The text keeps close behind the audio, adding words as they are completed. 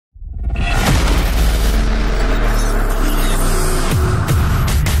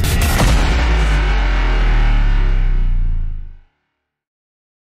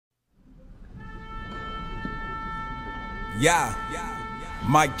Yeah,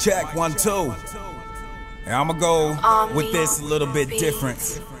 mic check, 1, 2. And I'ma go with this a little bit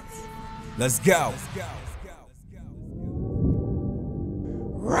different. Let's go.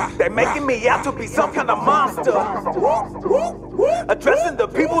 They making me out to be some kind of monster, addressing the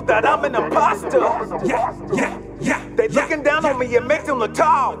people that I'm an imposter. They looking down on me, it makes them look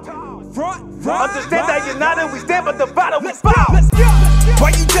tall. Understand that you're not and we stand, but the battle we fall.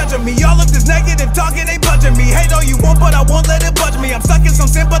 Why you judging me? All of this negative talking ain't budging me. Hate all you want, but I won't let it budge me. I'm stuck in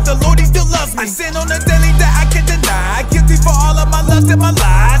some sin, but the Lord, He still loves me. I sin on the daily that I can't deny. Guilty for all of my lust and my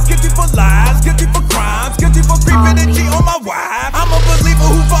lies. Guilty for lies, guilty for crimes, guilty for creeping and cheating on my wife. I'm a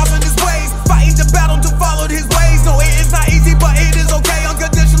believer who falls in His ways, fighting the battle to follow His ways. No, it is not easy, but it is okay.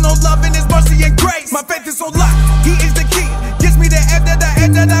 Unconditional love and His mercy and grace. My faith is so locked, He is the key. Gives me the air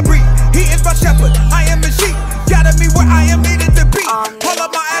that I breathe. He is my shepherd, I am His sheep. Guiding me where I am needed to be. Pull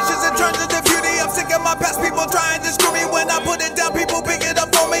up my ashes and turn to the beauty. I'm sick of my past, people trying to screw me. When I put it down, people pick it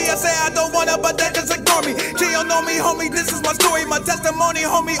up for me. I say I don't want it, but they just ignore me. She don't know me, homie, this is my story. My testimony,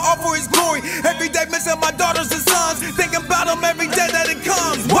 homie, all for His glory. Every day missing my daughters and sons, thinking about them every day that it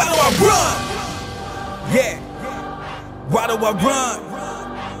comes. Why do I run? Yeah, why do I run?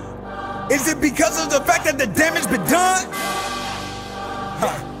 Is it because of the fact that the damage been done?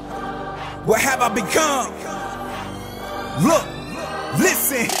 What have I become? Look,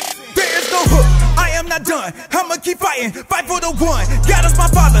 listen, there is no hook, I am not done. I'ma keep fighting, fight for the one. God is my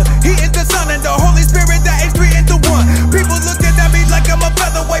Father, He is the Son, and the Holy Spirit that is 3 into 1. People looking at me like I'm a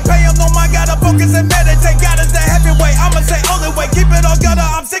featherweight. Pay them no mind, gotta focus and meditate. God is the heavyweight, I'ma say only way. Keep it all gutter,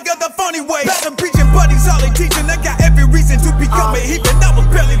 I'm sick of the phony way. Let them preaching, but He's solid teaching. I got every reason to become a heathen. I was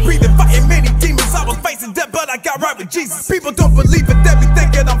barely breathing, fighting many demons. I was facing death, but I got right with Jesus. People don't believe it, they be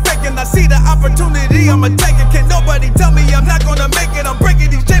thinking I'm faking. I see the opportunity, I'ma take it. Can't nobody tell me I'm not gonna make it. I'm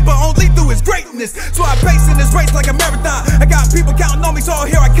breaking these chains, but only through His greatness. So I pace in this race like a marathon. I got people counting on me, so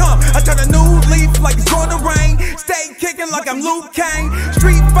here I come. I turn a new leaf like it's going to rain. Stay kicking like I'm Luke Kane.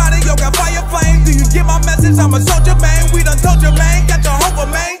 Street fighter, yo, got fire flame. Do you get my message? I'm a soldier, man. We done told you, man. Got your hope,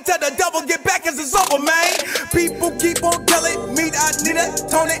 man. Tell the devil, get back as it's over, man. People keep on telling me I need to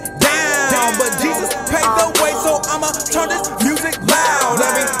tone it down, but Jesus paved the way, so I'ma turn this music loud.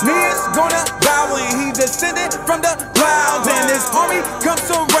 Every knee is gonna bow when He descended from the clouds, and His army comes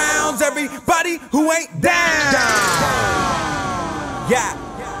surrounds everybody who ain't down. Yeah.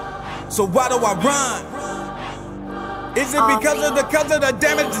 So why do I run? Is it because of the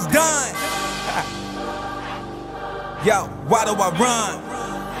damage is done? Yo, why do I run?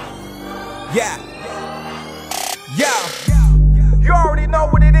 Yeah. Yo. You already know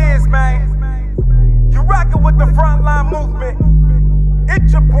what